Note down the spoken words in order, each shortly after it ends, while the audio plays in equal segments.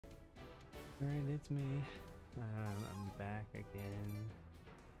Alright, it's me. I'm back again.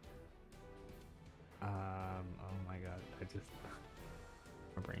 Oh my god,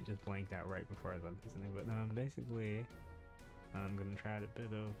 my brain just blanked out right before I was listening. But basically, I'm gonna try a bit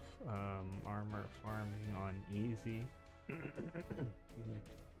of armor farming on easy.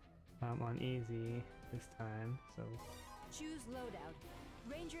 On easy this time. So choose loadout.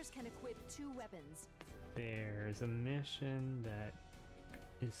 Rangers can equip 2 weapons. There's a mission that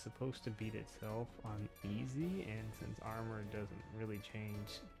is supposed to beat itself on easy, and since armor doesn't really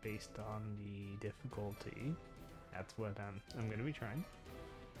change based on the difficulty, that's what I'm gonna be trying.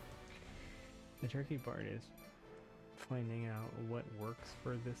 The tricky part is finding out what works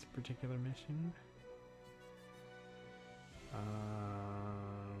for this particular mission.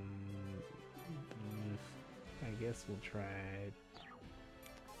 I guess we'll try.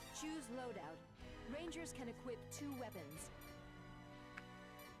 Choose loadout. Rangers can equip 2 weapons.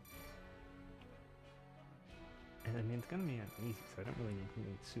 And I mean, it's gonna be on easy, so I don't really need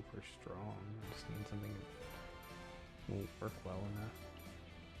anything super strong. I just need something that will work well enough.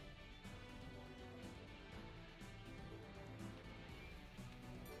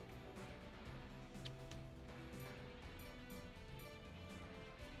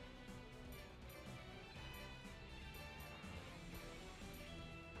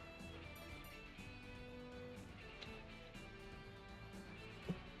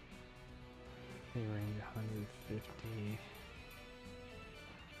 They range 150.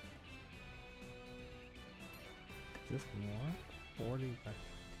 Is this more? 40 by...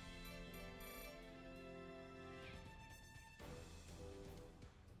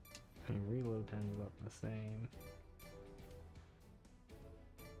 And reload time is about the same.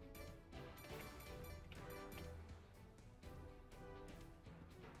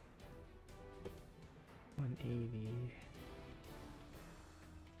 $180.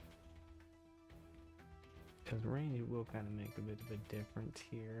 Because range will kind of make a bit of a difference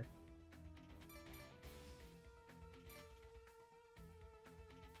here.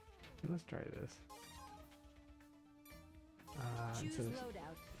 Let's try this. Choose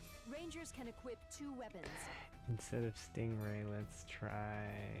loadout. Rangers can equip 2 weapons. Instead of Stingray, let's try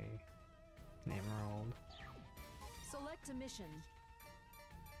an Emerald. Select a mission.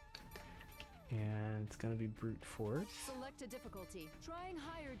 And it's gonna be brute force. Select a difficulty. Trying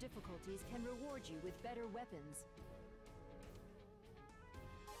higher difficulties can reward you with better weapons.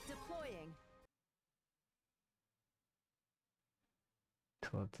 Deploying.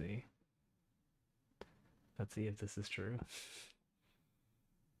 So let's see. Let's see if this is true.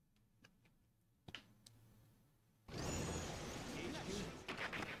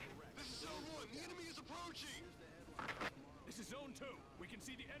 This is Zone 1. The enemy is approaching. This is Zone 2. We can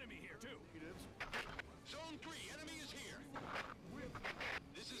see the enemy here, too. Zone 3. Enemy is here.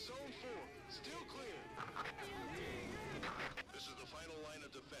 This is Zone 4. Still clear. This is the final line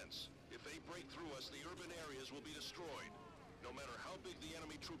of defense. If they break through us, the urban areas will be destroyed. No matter how big the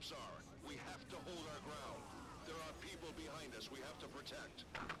enemy troops are, we have to hold our ground. There are people behind us we have to protect.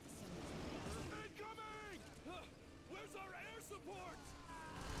 Incoming! Where's our air support?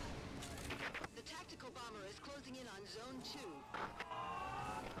 The tactical bomber is closing in on Zone 2.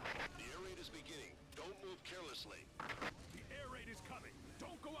 The air raid is beginning. Don't move carelessly. The air raid is coming.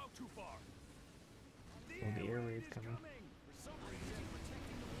 Don't go out too far. The air raid's coming. For some reason,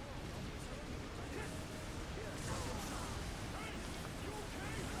 protecting the world. Hey, you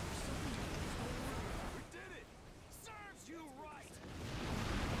okay? We did it! Serves you right!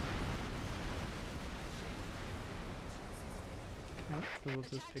 Alright, so we'll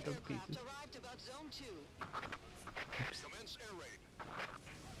just pick up pieces. Arrived above Zone 2. Commence air raid.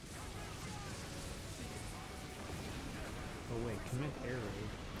 Oh wait, commit air raid.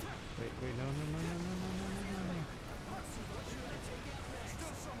 Wait, no.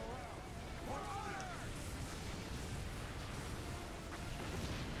 Still some around.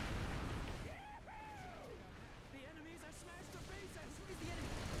 The enemies have smashed the bases! Where's the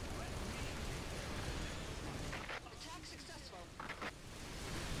enemy? Attack successful.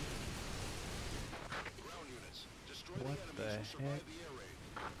 Ground units. Destroy What the the enemies who survive heck? the air raid.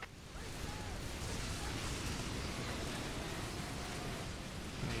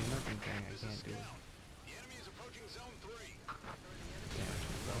 I mean, nothing saying I This is can't do it. Scout. The enemy is approaching Zone 3. Damage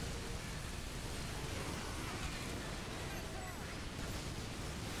myself.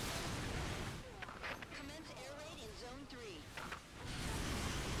 Commence air raid in Zone 3.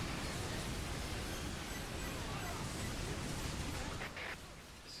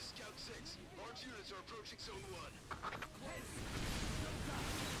 This is Scout 6. Large units are approaching Zone 1.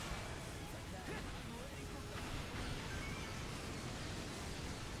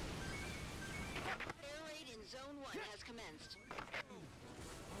 Zone 1 has commenced.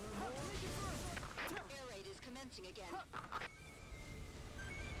 Air raid is commencing again.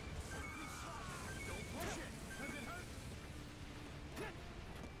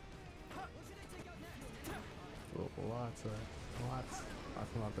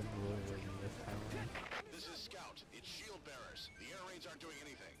 Lots of glory in this highway. This is Scout. It's shield bearers. The air raids aren't doing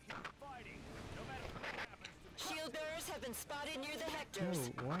anything. Shield bearers have been spotted near the Oh,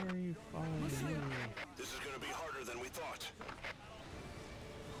 Hectors. why are you following me? This is gonna be harder than we thought.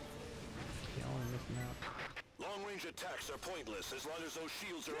 Y'all are missing out. Long-range attacks are pointless as long as those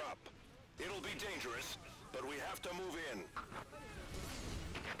shields are up. It'll be dangerous, but we have to move in.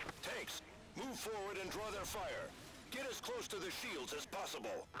 Tanks, move forward and draw their fire. Get as close to the shields as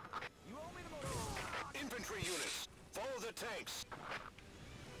possible. Infantry units, follow the tanks.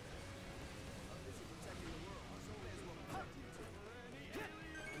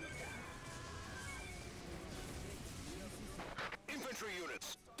 Infantry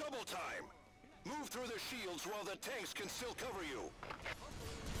units, double time. Move through the shields while the tanks can still cover you.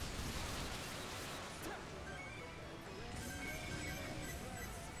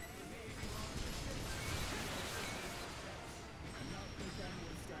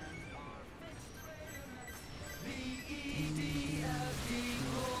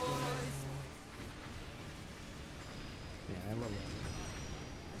 Yeah, I love it.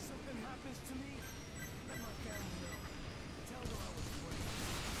 If something happens to me, let my family know. Tell them I was brave.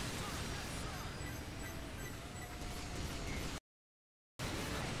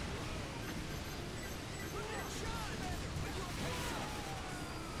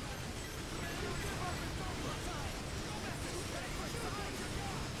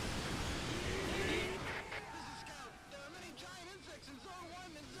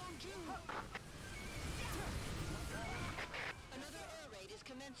 Another air raid is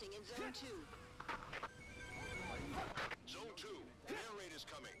commencing in Zone 2. Zone 2, an air raid is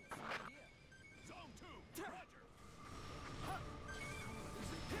coming. Zone 2, roger.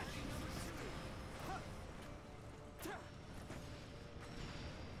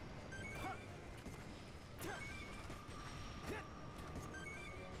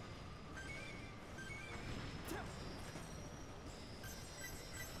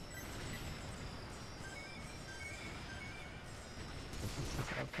 Is this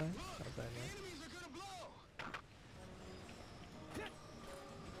outside? Outside, right? Enemies are gonna blow!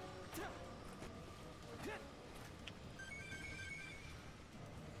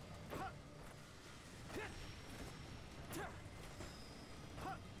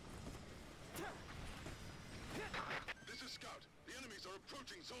 This is Scout. The enemies are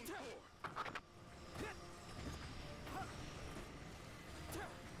approaching Zone 4.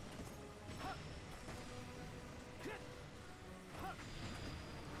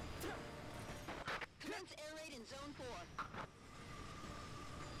 Commence air raid in Zone 4.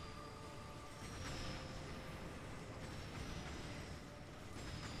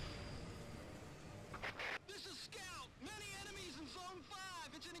 This is Scout! Many enemies in Zone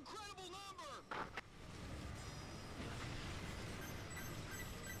 5! It's an incredible number!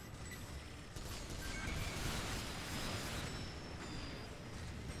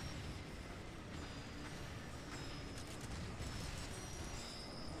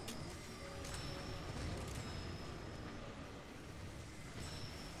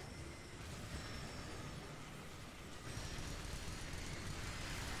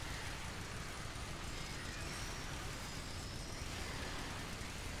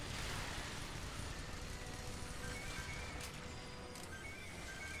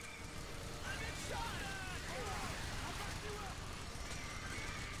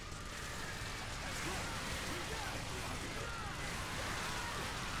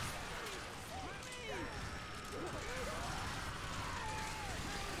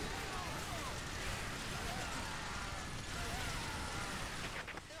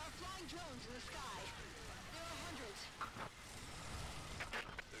 There are flying drones in the sky. There are hundreds.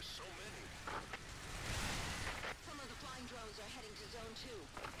 There's so many. Some of the flying drones are heading to Zone 2.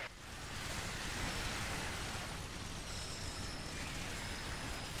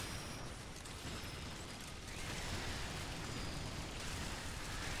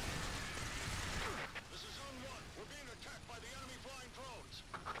 This is Zone 1. We're being attacked by the enemy flying drones.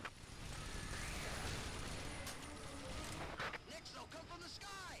 Next, they'll come from the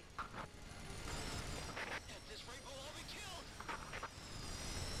sky. At this rate, we'll all be killed.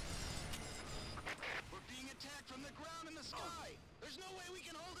 We're being attacked from the ground and the sky. There's no way we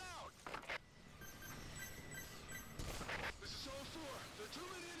can hold out. This is Zone 4. There are too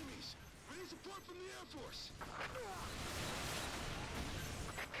many enemies. We need support from the Air Force.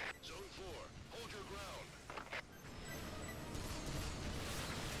 Zone 4, hold your ground.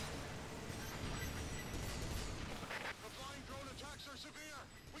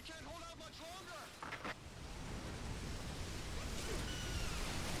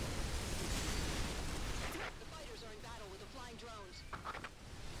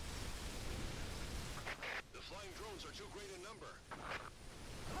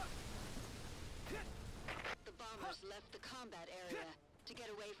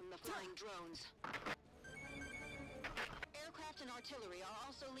 flying drones. Aircraft and artillery are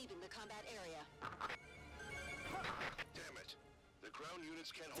also leaving the combat area. Damn it. The ground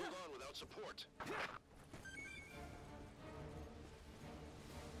units can't hold on without support.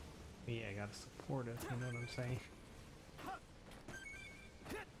 Yeah, I gotta support it, you know what I'm saying?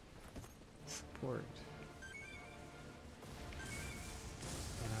 Support.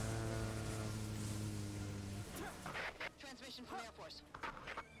 Transmission from Air Force.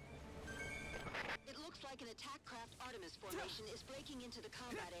 It looks like an attack craft Artemis formation is breaking into the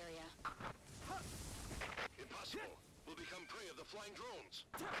combat area. Impossible. We'll become prey of the flying drones.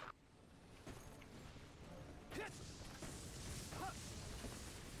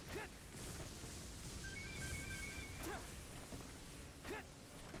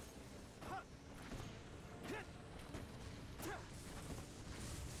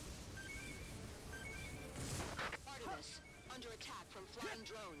 Artemis, under attack from flying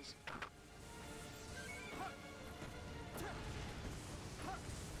drones.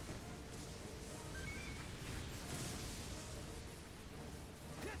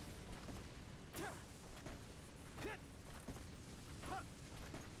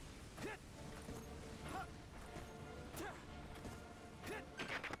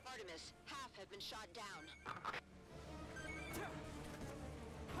 Artemis, half have been shot down.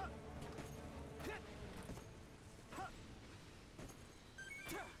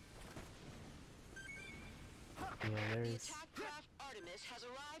 Yeah, The there's attack craft Artemis has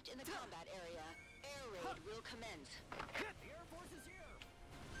arrived in the combat area. Air raid will commence.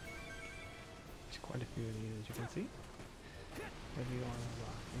 there's quite a few of these, as you can see. Heavy armor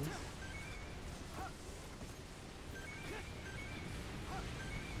rockets.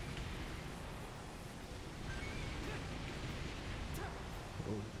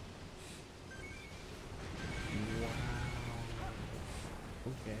 Oh. Wow.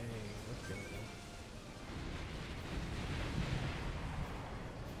 Okay, let's go.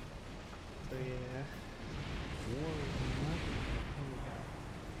 So yeah, war is not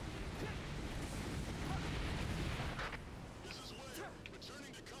This is Whale,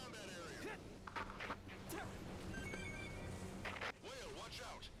 returning to combat area. Whale, watch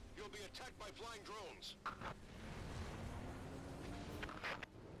out. You'll be attacked by flying drones.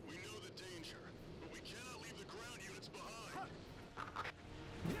 We know the danger, but we cannot leave the ground units behind.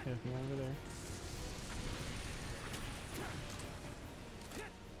 there's one over there.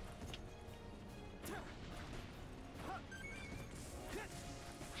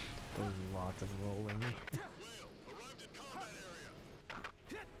 There's lots of rolling. Whale, arrived at combat area.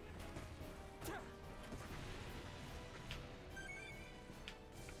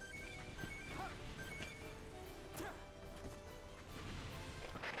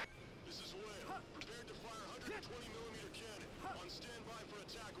 This is Whale, prepared to fire 120mm cannon. On standby for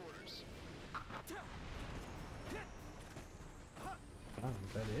attack orders. Oh,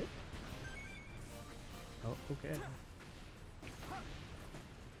 is that it? Oh, okay.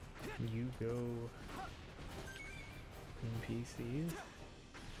 You go NPCs.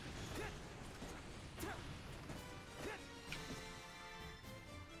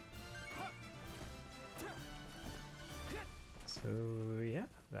 So yeah,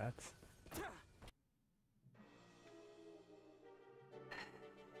 that's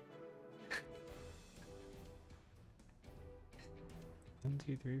 1,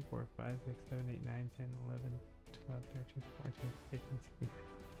 2, 3, 4, 5, 6, 7, 8, 9, 10, 11, 12, 13, 14, 15, 16.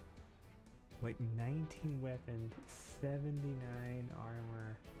 Like 19 weapons, 79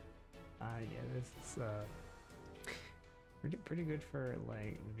 armor. Yeah, this is pretty good for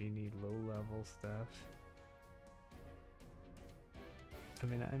like if you need low level stuff. I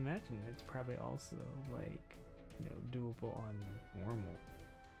mean, I imagine it's probably also like, you know, doable on normal,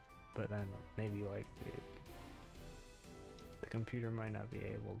 but I don't know, maybe like the computer might not be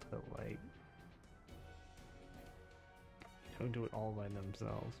able to like, you know, do it all by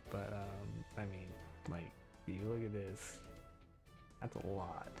themselves. But I mean, like, you look at this, that's a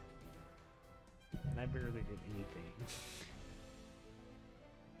lot, and I barely did anything.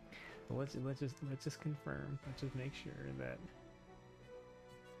 So let's just confirm. Let's just make sure that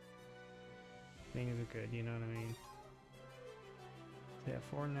things are good. You know what I mean? So yeah,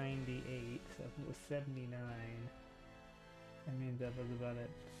 498. So if it was 79, that means that was about at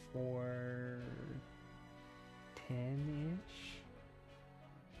 410-ish.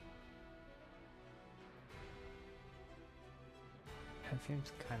 That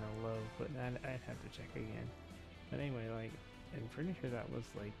seems kind of low, but I'd have to check again. But anyway, like, I'm pretty sure that was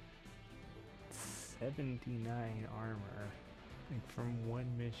like 79 armor, like from one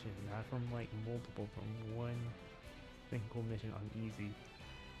mission, not from like multiple, from one single mission on easy.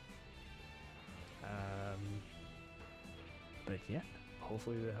 But yeah,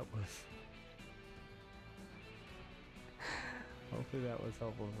 hopefully that was hopefully that was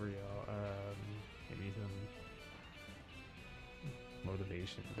helpful for y'all. Maybe some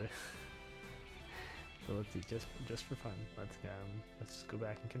motivation to so let's see, just for fun, let's just go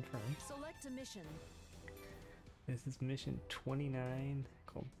back and confirm. Select a mission. This is mission 29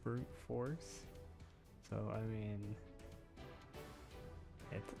 called Brute Force. So I mean,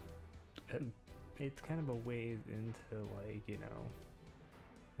 it's kind of a ways into, like, you know,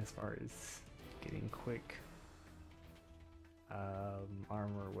 as far as getting quick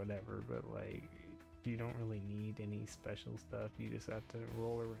armor or whatever, but like you don't really need any special stuff. You just have to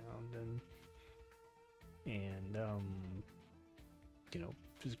roll around and you know,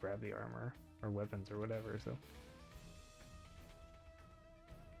 just grab the armor or weapons or whatever. So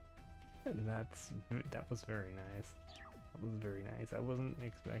and that was very nice. That was very nice. I wasn't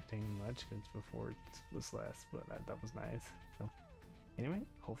expecting much because before it was less, but that was nice. So anyway,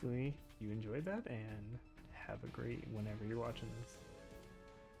 hopefully you enjoyed that and have a great whenever you're watching this.